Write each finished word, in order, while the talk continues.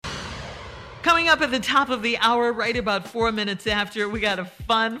Coming up at the top of the hour, right about 4 minutes after, we got a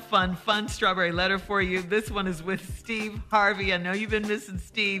fun strawberry letter for you. This one is with Steve Harvey. I know you've been missing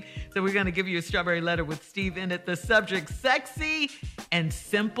Steve, so we're going to give you a strawberry letter with Steve in it. The subject, sexy and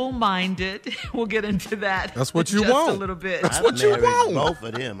simple-minded. We'll get into that. That's what you just want. a little bit. That's what you want. Both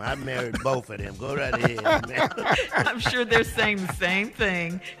of them. I married both of them. Go right ahead, man. I'm sure they're saying the same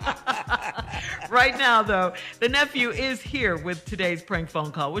thing. Right now, though, the nephew is here with today's prank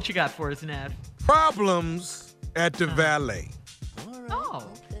phone call. What you got for us, Nev? Problems at the Valet.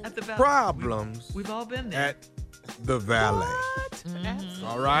 Oh, at the Valet. Problems We've all been there. at the Valet. Mhm.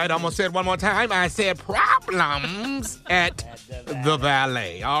 All right, I'm going to say it one more time. I said problems at the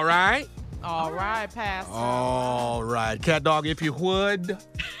Valet. All right? All right, Pastor. All right. Cat Dog, if you would.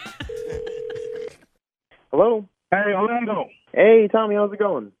 Hello. Hey, Orlando. Hey, Tommy. How's it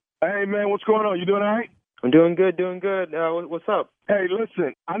going? Hey, man, what's going on? You doing all right? I'm doing good. What's up? Hey,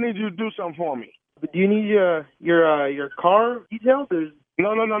 listen, I need you to do something for me. Do you need your car details?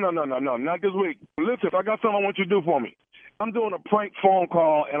 No, not this week. Listen, I got something I want you to do for me. I'm doing a prank phone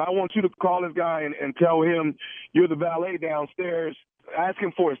call, and I want you to call this guy and tell him you're the valet downstairs. Ask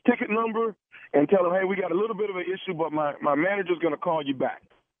him for his ticket number and tell him, hey, we got a little bit of an issue, but my manager's going to call you back.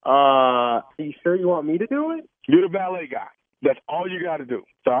 Are you sure you want me to do it? You're the valet guy. That's all you got to do.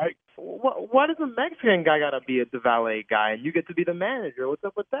 All right? Why does a Mexican guy gotta be the valet guy and you get to be the manager? What's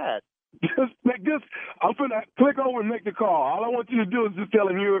up with that? Just make this. I'm finna click over and make the call. All I want you to do is just tell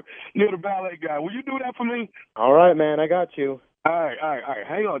him you're the valet guy. Will you do that for me? All right, man. I got you. All right.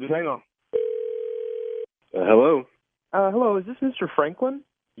 Hang on. Just hang on. Hello? Hello. Is this Mr. Franklin?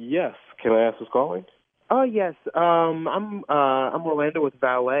 Yes. Can I ask who's calling? Oh, yes. I'm Orlando with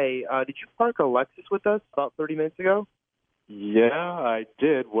Valet. Did you park a Lexus with us about 30 minutes ago? Yeah, I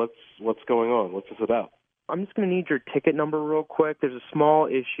did. What's going on? What's this about? I'm just going to need your ticket number real quick. There's a small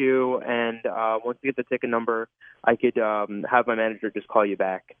issue, and once you get the ticket number, I could have my manager just call you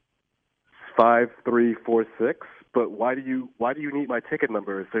back. 5346. But why do you need my ticket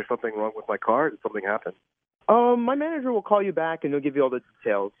number? Is there something wrong with my car? Did something happen? My manager will call you back, and he'll give you all the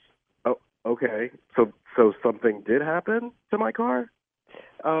details. Oh, okay. So something did happen to my car?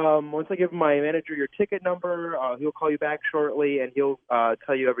 Once I give my manager your ticket number, he'll call you back shortly, and he'll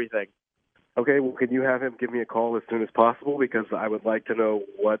tell you everything. Okay, well, can you have him give me a call as soon as possible? Because I would like to know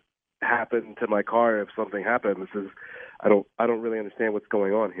what happened to my car if something happened. I don't really understand what's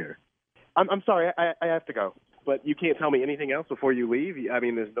going on here. I'm sorry, I have to go. But you can't tell me anything else before you leave? I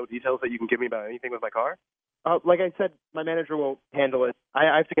mean, there's no details that you can give me about anything with my car? Like I said, my manager will handle it.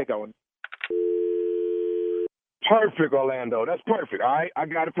 I have to get going. Perfect, Orlando. That's perfect. All right, I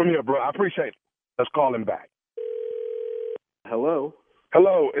got it from here, bro. I appreciate it. Let's call him back. Hello?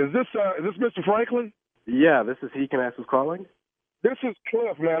 Hello, is this Mr. Franklin? Yeah, this is he. Can I ask who's calling? This is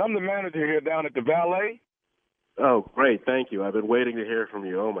Cliff, man. I'm the manager here down at the Valet. Oh, great. Thank you. I've been waiting to hear from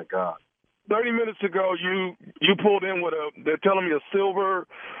you. Oh, my God. 30 minutes ago, you pulled in with they're telling me a silver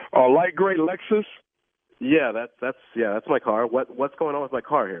or light gray Lexus. Yeah, that's my car. What's going on with my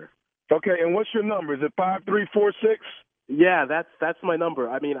car here? Okay, and what's your number? Is it 5346? Yeah, that's my number.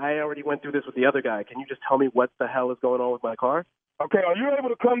 I mean, I already went through this with the other guy. Can you just tell me what the hell is going on with my car? Okay, are you able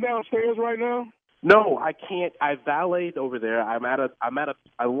to come downstairs right now? No, I can't. I valeted over there. I'm at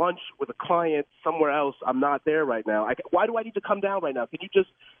a lunch with a client somewhere else. I'm not there right now. Why do I need to come down right now? Can you just?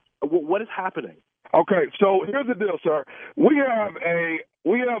 What is happening? Okay, so here's the deal, sir. We have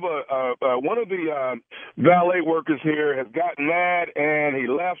one of the valet workers here has gotten mad and he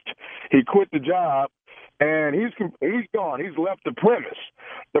left. He quit the job and he's gone. He's left the premise.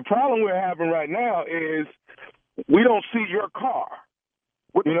 The problem we're having right now is we don't see your car.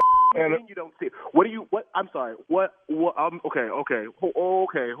 What do you mean you don't see it? What? I'm sorry. What? Okay.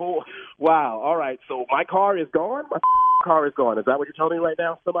 Wow. All right. So my car is gone? My car is gone. Is that what you're telling me right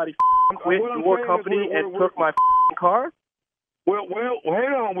now? Somebody quit your company and took my car? Well,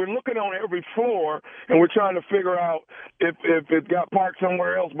 hang on. We're looking on every floor, and we're trying to figure out if it got parked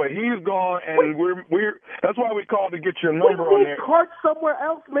somewhere else. But he's gone, and we're that's why we called to get your number on there. Parked somewhere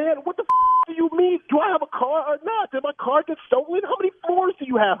else, man? What the do you mean? Do I have a car or not? Did my car get stolen? How many floors do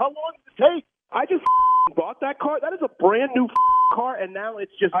you have? How long does it take? I just bought that car. That is a brand new car, and now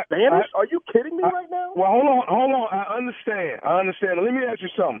it's just vanished. Are you kidding me right now? Well, hold on. I understand. Let me ask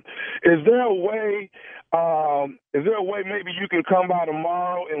you something. Is there a way maybe you can come by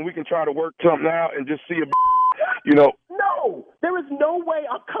tomorrow and we can try to work something out and just see if, No, there is no way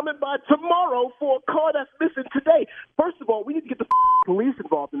I'm coming by tomorrow for a car that's missing today. First of all, we need to get the police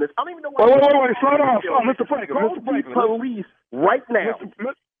involved in this. I don't even know why. Wait, slow down. Mr. Franklin. Police right now.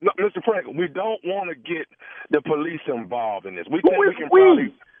 Mr. Franklin, we don't want to get the police involved in this. Who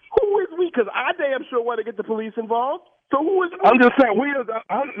is we? Because I sure way to get the police involved. So who is? I'm just saying,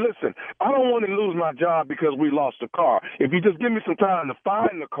 listen, I don't want to lose my job because we lost a car. If you just give me some time to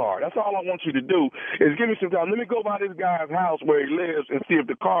find the car, that's all I want you to do is give me some time. Let me go by this guy's house where he lives and see if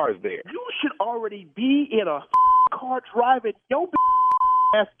the car is there. You should already be in a car driving your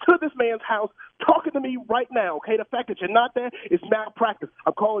ass to this man's house, talking to me right now, okay? The fact that you're not there is malpractice.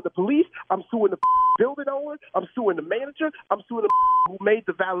 I'm calling the police. I'm suing the building owner. I'm suing the manager. I'm suing the who made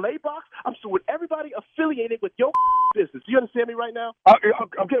the valet box. I'm suing everybody affiliated with your business. Do you understand me right now?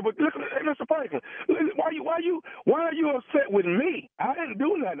 Okay, but listen, Mr. Franklin, why are you upset with me? I didn't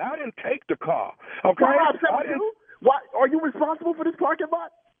do nothing. I didn't take the car. Okay? Why am I upset with you? Why are you responsible for this parking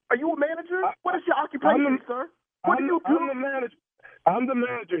lot? Are you a manager? What is your occupation, sir? What do you do? I'm the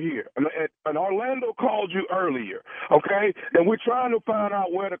manager here, and Orlando called you earlier, okay? And we're trying to find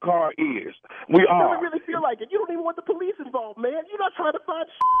out where the car is. We are. I don't really feel like it. You don't even want the police involved, man. You're not trying to find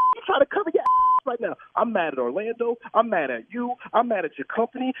You're trying to cover your right now. I'm mad at Orlando. I'm mad at you. I'm mad at your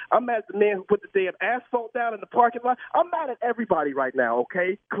company. I'm mad at the man who put the damn asphalt down in the parking lot. I'm mad at everybody right now,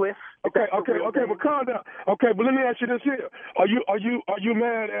 okay, Cliff? Okay, but calm down. Okay, but let me ask you this here. Are you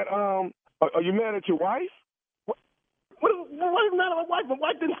mad at are you mad at your wife? What is not my wife? My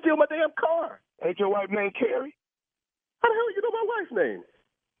wife didn't steal my damn car. Ain't your wife named Carrie? How the hell you know my wife's name?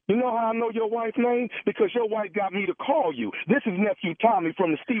 You know how I know your wife's name? Because your wife got me to call you. This is nephew Tommy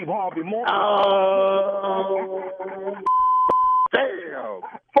from the Steve Harvey Morning. Oh, damn.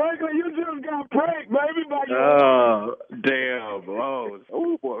 Franklin, you just got pranked, baby. Oh, damn.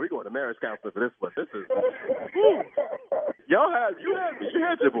 Oh, boy, we're going to marriage counselor for this one. This is... you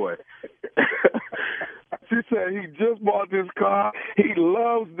had your boy. She said he just bought this car. He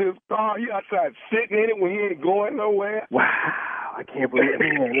loves this car. He outside sitting in it when he ain't going nowhere. Wow, I can't believe it.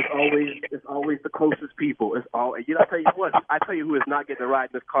 Man, it's always the closest people. It's all. You know, I tell you what. I tell you who is not getting to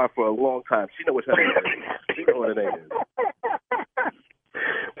ride in this car for a long time. She know what her name is. She know what her name is.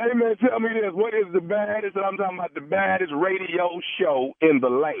 Hey man, tell me this. What is the baddest? I'm talking about the baddest radio show in the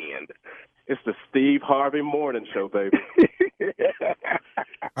land. It's the Steve Harvey Morning Show, baby.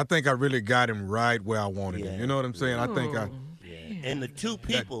 I think I really got him right where I wanted him. You know what I'm saying? I think I. And the two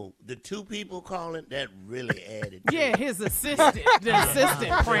people calling, that really added. Yeah, his assistant, the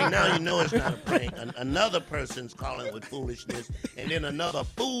assistant prank. Now you know it's not a prank. Another person's calling with foolishness, and then another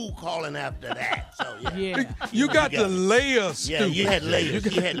fool calling after that. So yeah. You got the layers. Yeah, you had layers.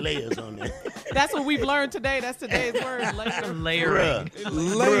 You had layers on there. That's what we've learned today. That's today's word. Layering.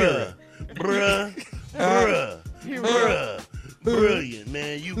 Bruh. Brilliant,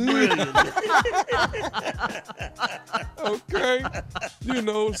 man. You brilliant. Okay. You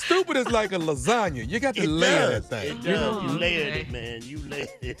know, stupid is like a lasagna. You got to layer that thing. It does. You layered it, man. You layered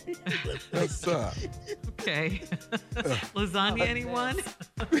it. That's up. Okay. Lasagna, anyone?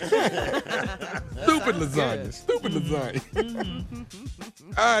 Stupid lasagna. Stupid lasagna.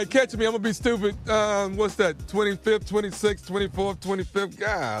 All right, catch me. I'm going to be stupid. What's that? 25th, 26th, 24th, 25th?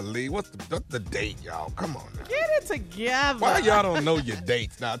 Golly, what's the date, y'all? Come on now. Get it together. Why y'all don't know your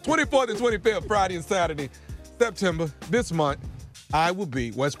dates now? 24th and 25th, Friday and Saturday, September, this month, I will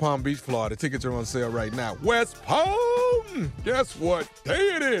be West Palm Beach, Florida. Tickets are on sale right now. West Palm! Guess what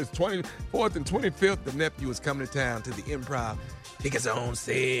day it is? 24th and 25th. The nephew is coming to town to the Improv. Tickets are on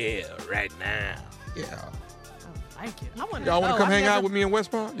sale right now. Yeah. I like it. Y'all want to come hang out with me in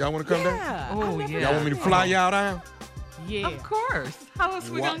West Palm? Y'all want to come down? Oh, yeah. Y'all want me to fly y'all down? Yeah. Of course. How else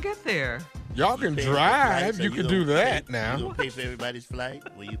we going to get there? Y'all can drive. You can do that now. You going to pay for everybody's flight?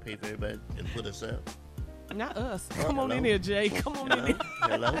 Will you pay for everybody and put us up? Not us. Come on in here, Jay. Come on in here.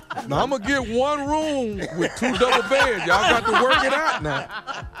 Hello? Now, I'm going to get one room with 2 double beds. Y'all got to work it out now.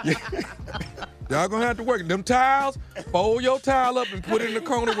 Y'all going to have to work it. Them tiles, fold your tile up and put it in the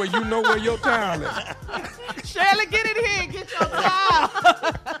corner where you know where your tile is. Shirley, get in here and get your towel.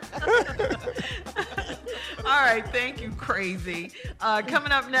 All right, thank you, Crazy.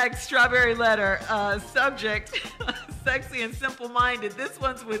 Coming up next, Strawberry Letter. Subject, sexy and simple-minded. This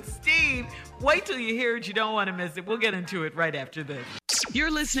one's with Steve. Wait till you hear it. You don't want to miss it. We'll get into it right after this. You're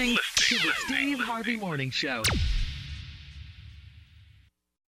listening to the Steve Harvey Morning Show.